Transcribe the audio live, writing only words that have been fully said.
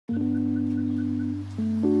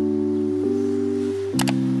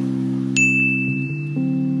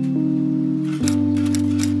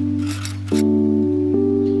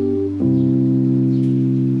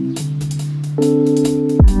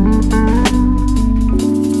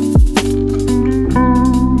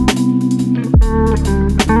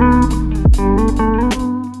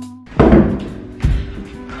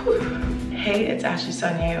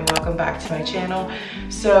to my channel.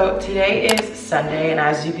 So today is Sunday, and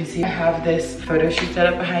as you can see, I have this photo shoot set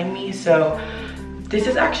up behind me. So this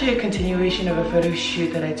is actually a continuation of a photo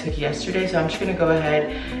shoot that I took yesterday. So I'm just gonna go ahead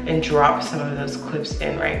and drop some of those clips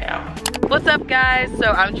in right now. What's up, guys? So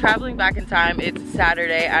I'm traveling back in time. It's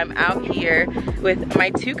Saturday. I'm out here with my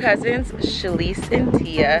two cousins, Shalise and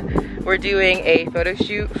Tia. We're doing a photo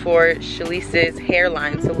shoot for Shalise's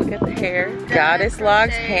hairline. So look at the hair. Goddess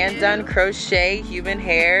locks, hand done crochet, human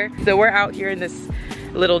hair. So we're out here in this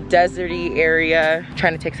little deserty area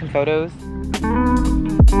trying to take some photos.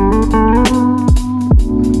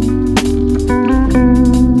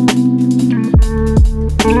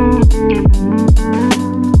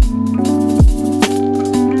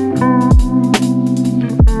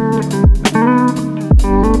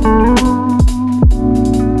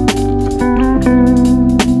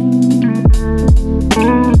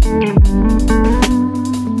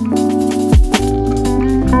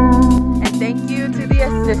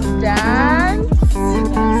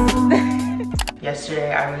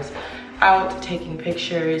 Yesterday I was out taking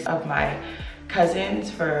pictures of my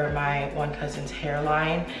cousins for my one cousin's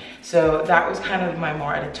hairline. So that was kind of my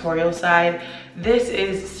more editorial side. This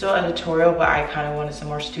is still editorial, but I kind of wanted some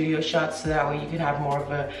more studio shots so that way you can have more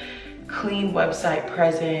of a clean website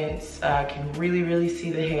presence, can really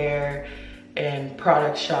see the hair and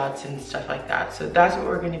product shots and stuff like that. So that's what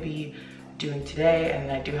we're going to be doing today,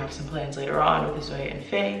 and I do have some plans later on with Zoya and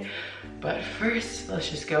Faye. But first, let's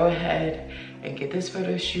just go ahead and get this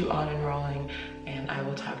photo shoot on and rolling, and I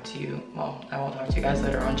will talk to you, well, I won't talk to you guys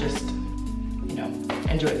later on, just, you know,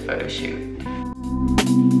 enjoy the photo shoot.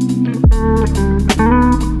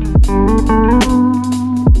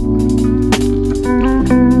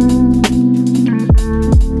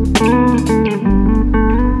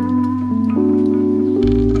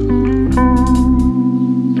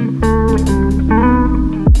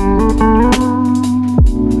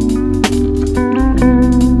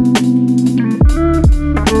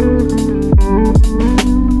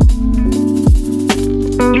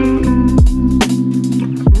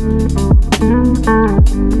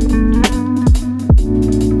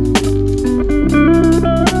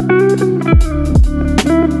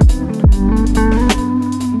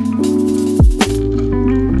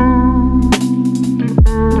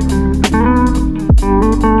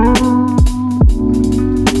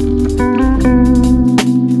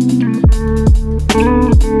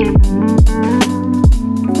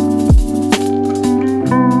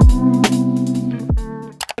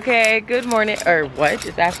 Okay, good morning, or what?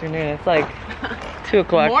 It's afternoon. It's like 2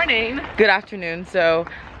 o'clock. Morning. Good afternoon. So,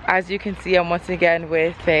 as you can see, I'm once again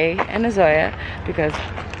with Faye and Zoya, because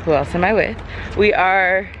who else am I with? We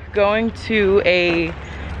are going to a,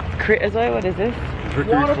 Zoya, what is this?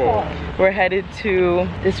 Waterfall. We're headed to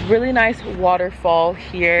this really nice waterfall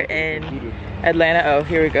here in Atlanta. Oh,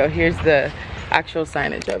 here we go. Here's the actual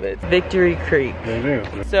signage of it. Victory Creek.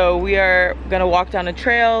 So we are gonna walk down a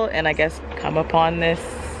trail and I guess come upon this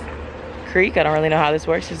creek. I don't really know how this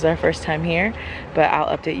works. This is our first time here, but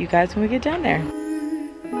I'll update you guys when we get down there.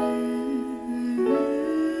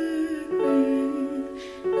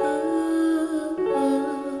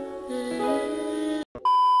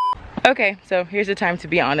 Okay, so here's the time to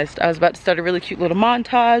be honest. I was about to start a really cute little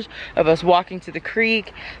montage of us walking to the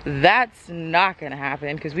creek. That's not gonna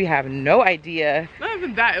happen because we have no idea. Not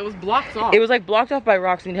even that, it was blocked off. It was like blocked off by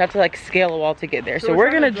rocks and you have to like scale a wall to get there. So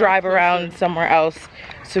we're gonna drive around somewhere else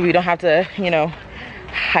so we don't have to, you know,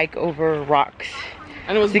 hike over rocks.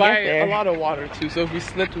 And it was by a lot of water too, so if we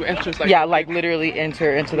slipped, we entered like... Yeah, like literally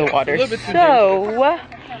enter into the water. So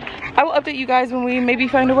I will update you guys when we maybe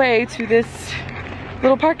find a way to this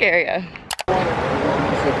little park area.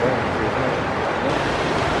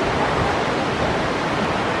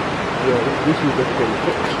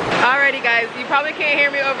 Alrighty guys, you probably can't hear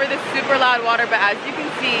me over this super loud water, but as you can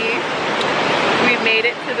see, we've made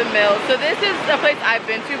it to the mill. So this is a place I've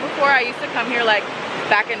been to before. I used to come here like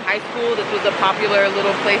back in high school. This was a popular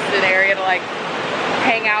little place in the area to like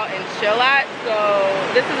hang out and chill at. So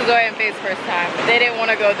this is Zoya and Faye's first time. They didn't want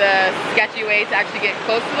to go the sketchy way to actually get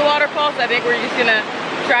close to the waterfall, so I think we're just gonna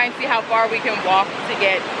try and see how far we can walk to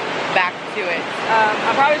get back to it.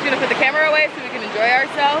 I'm probably just gonna put the camera away so we can enjoy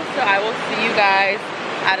ourselves, so I will see you guys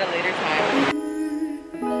at a later time.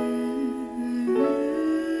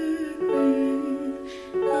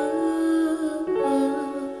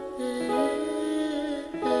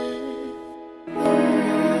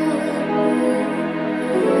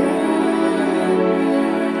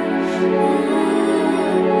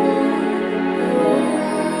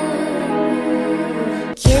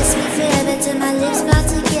 My lips bound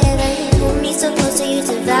together, hold me so close to you,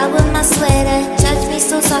 devour my sweater. Touch me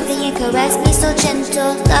so softly and caress me so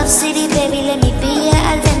gentle. Love city, baby, let me be your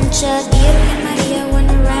adventure. Virgen Maria, when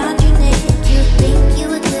around your neck. You think you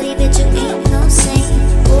a goodie, but you ain't no saint.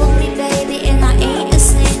 Fool me, baby, and I ain't a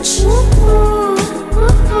snitch.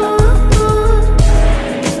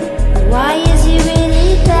 Why is he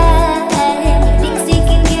really bad? He thinks he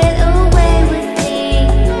can get away with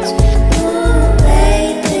things. Ooh,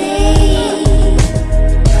 baby.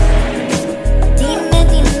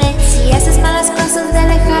 Dime, si haces malas cosas de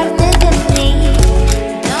alejarte de mí.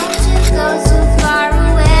 Don't you go too far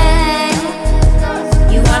away.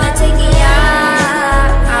 You wanna take me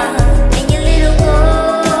out in your little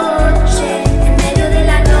coche, en medio de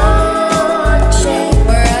la noche.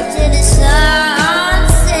 We're up to the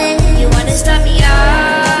sunset. You wanna start me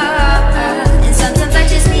up, and sometimes I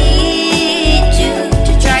just need you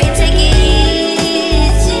to try and take it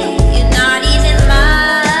easy. You're not even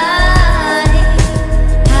mine.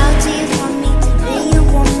 How do you want me to be your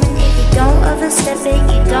woman if you don't overstep it?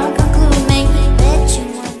 You don't conclude me. Bet you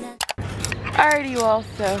wanna. Alrighty, you all,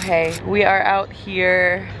 so hey, we are out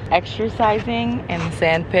here exercising in the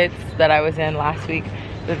sand pits that I was in last week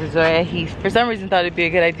with Zoya. He, for some reason, thought it'd be a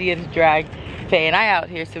good idea to drag Faye and I out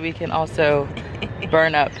here so we can also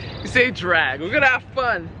burn up. You say drag. We're gonna have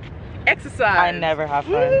fun. Exercise. I never have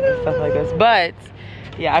fun with stuff like this, but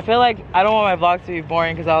yeah, I feel like I don't want my vlogs to be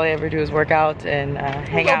boring because all I ever do is work out and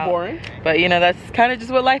hang out. Boring. But you know, that's kind of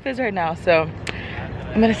just what life is right now. So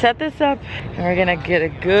I'm gonna set this up and we're gonna get a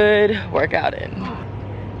good workout in.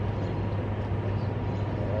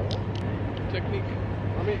 Technique.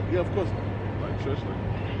 I mean, yeah, of course. Like, seriously.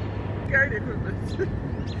 Carry the equipment.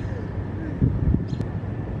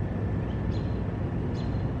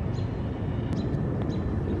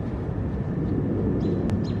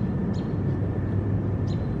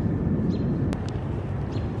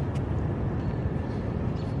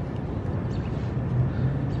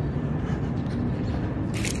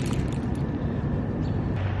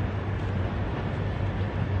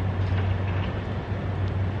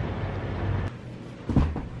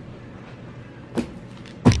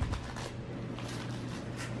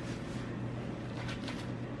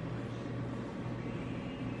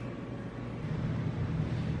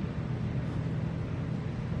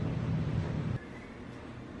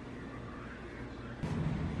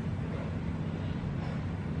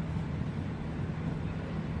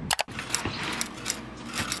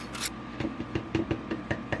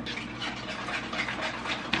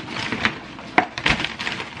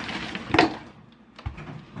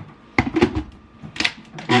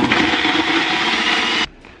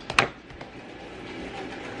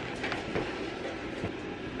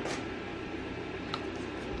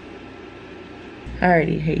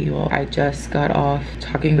 Alrighty, hey you all. I just got off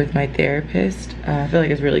talking with my therapist. I feel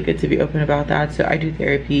like it's really good to be open about that. So I do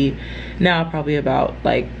therapy now probably about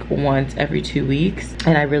like once every 2 weeks.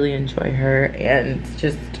 And I really enjoy her and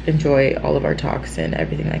just enjoy all of our talks and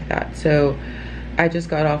everything like that. So I just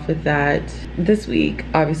got off with that. This week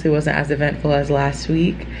obviously wasn't as eventful as last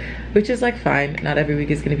week, which is like fine. Not every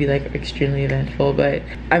week is gonna be like extremely eventful, but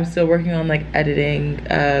I'm still working on like editing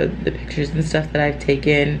the pictures and stuff that I've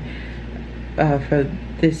taken for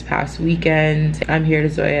this past weekend. I'm here to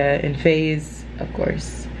Zoya and Faye's, of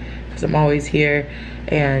course, because I'm always here,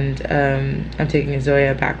 and I'm taking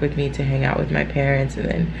Zoya back with me to hang out with my parents, and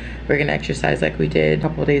then we're gonna exercise like we did a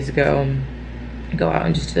couple of days ago. Go out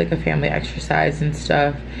and just do like a family exercise and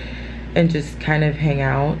stuff and just kind of hang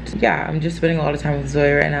out. Yeah, I'm just spending a lot of time with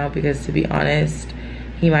Zoya right now because, to be honest,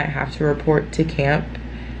 he might have to report to camp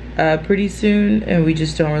pretty soon, and we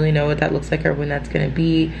just don't really know what that looks like or when that's gonna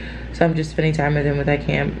be. So I'm just spending time with him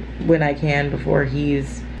when I can before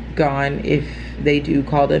he's gone, if they do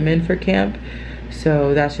call them in for camp.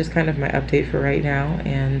 So that's just kind of my update for right now,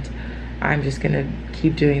 and I'm just gonna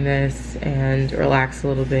keep doing this and relax a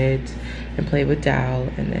little bit and play with Dal,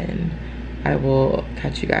 and then I will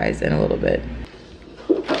catch you guys in a little bit.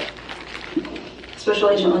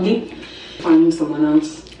 Special Agent Lundy, finding someone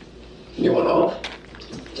else. You want off?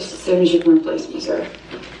 Just as soon as you can replace me, sir.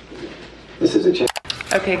 This is a chance.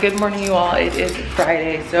 Okay, good morning you all. It is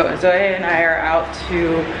Friday, so Zoya and I are out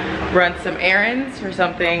to run some errands for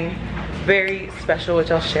something very special,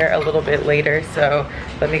 which I'll share a little bit later. So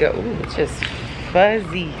let me go. Ooh, it's just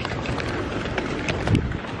fuzzy.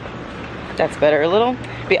 That's better a little.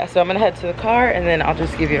 But yeah, so I'm gonna head to the car and then I'll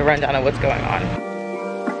just give you a rundown of what's going on.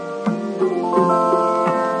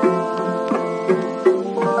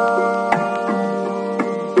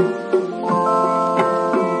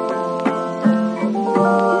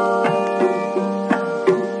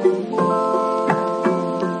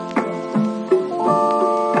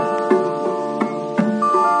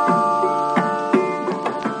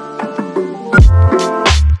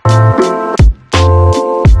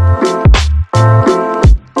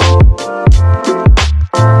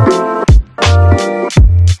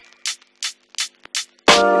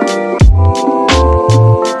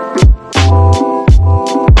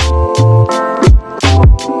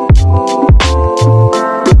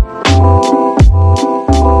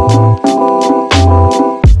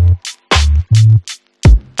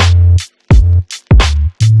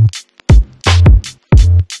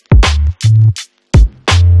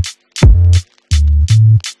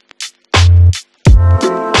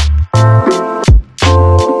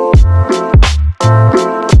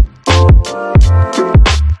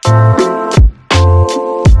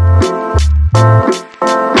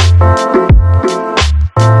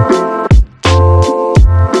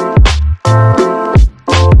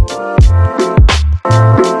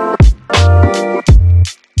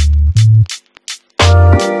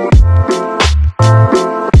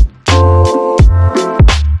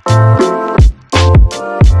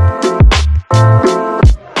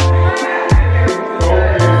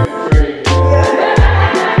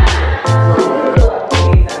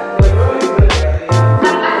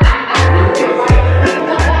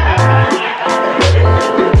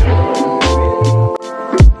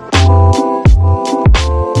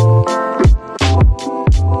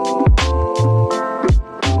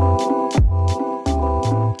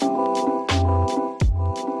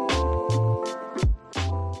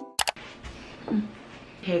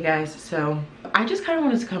 Hey guys, so I just kind of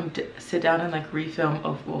wanted to come to sit down and like refilm.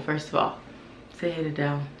 Oh, well, first of all, say hey to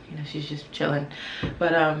Dell. You know, she's just chilling.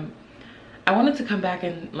 But I wanted to come back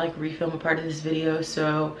and like refilm a part of this video.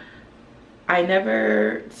 So I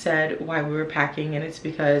never said why we were packing, and it's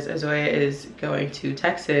because Azoya is going to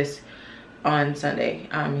Texas on Sunday.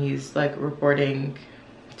 He's like reporting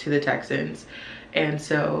to the Texans, and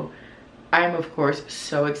so I'm of course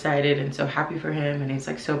so excited and so happy for him, and he's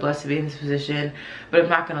like so blessed to be in this position. But I'm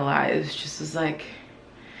not gonna lie, it's like,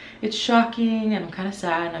 it's shocking, and I'm kind of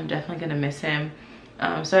sad, and I'm definitely gonna miss him.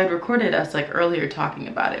 So I recorded us like earlier talking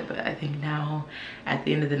about it, but I think now at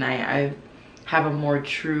the end of the night I have a more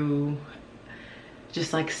true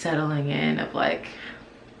just like settling in of like,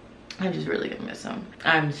 I'm just really gonna miss him.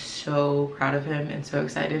 I'm so proud of him and so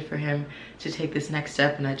excited for him to take this next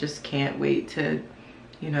step, and I just can't wait to,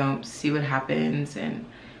 you know, see what happens and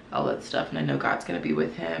all that stuff. And I know God's gonna be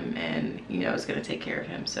with him, and you know, it's gonna take care of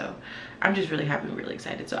him. So I'm just really happy and really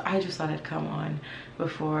excited. So I just thought I'd come on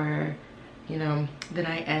before, you know, the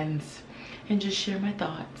night ends and just share my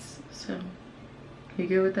thoughts. So you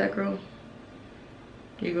good with that, girl?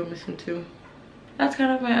 You gonna miss him too? That's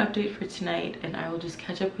kind of my update for tonight, and I will just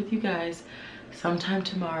catch up with you guys sometime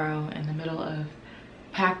tomorrow in the middle of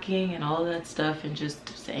packing and all of that stuff and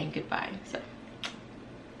just saying goodbye. So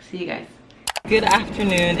see you guys. Good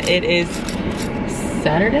afternoon. It is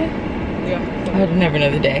Saturday? Yeah. I would never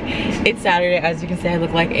know the day. It's Saturday. As you can see, I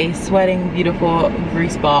look like a sweating, beautiful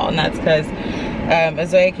grease ball, and that's because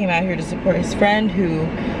Azoya came out here to support his friend who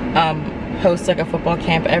hosts like a football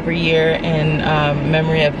camp every year in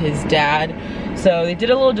memory of his dad. So they did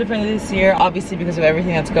a little differently this year, obviously because of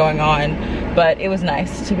everything that's going on, but it was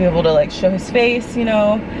nice to be able to like show his face, you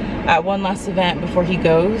know, at one last event before he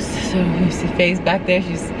goes. So you see Faye's back there,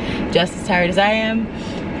 she's just as tired as I am.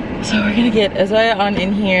 So we're gonna get Azoya on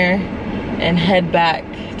in here and head back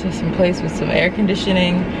to some place with some air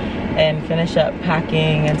conditioning and finish up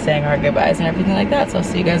packing and saying our goodbyes and everything like that. So I'll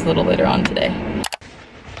see you guys a little later on today.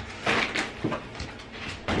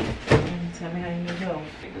 Tell me how you go.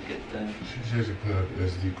 Go get the... She says to put up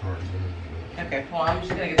SD cards in. Okay, well, I'm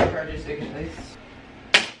just gonna get the charger so you can at least...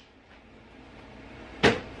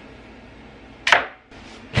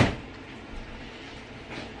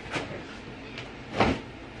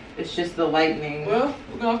 It's just the lightning. Well,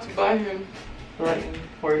 we're gonna have to buy him the lightning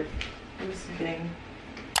port thing.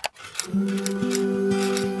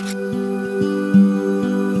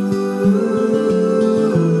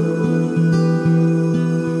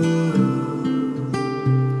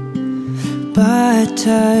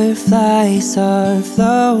 Butterflies are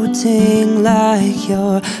floating like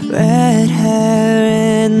your red hair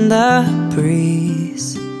in the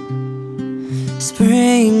breeze.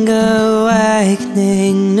 Spring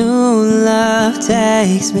awakening, new love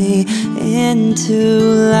takes me into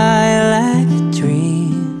lilac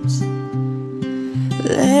dreams.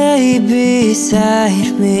 Lay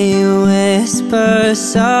beside me, whisper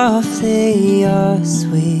softly your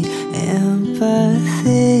sweet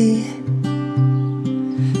empathy.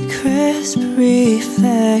 Crisp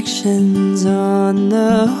reflections on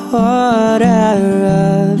the water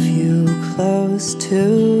of you close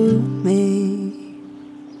to me.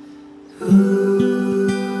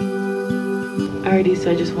 Alrighty,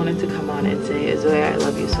 so I just wanted to come on and say, Azoya, I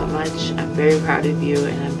love you so much. I'm very proud of you,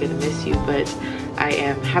 and I'm gonna miss you, but I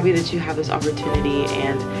am happy that you have this opportunity,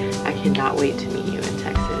 and I cannot wait to meet you in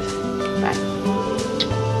Texas. Bye.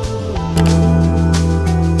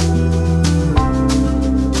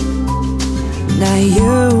 Now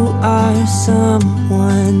you are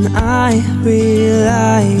someone I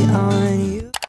rely on.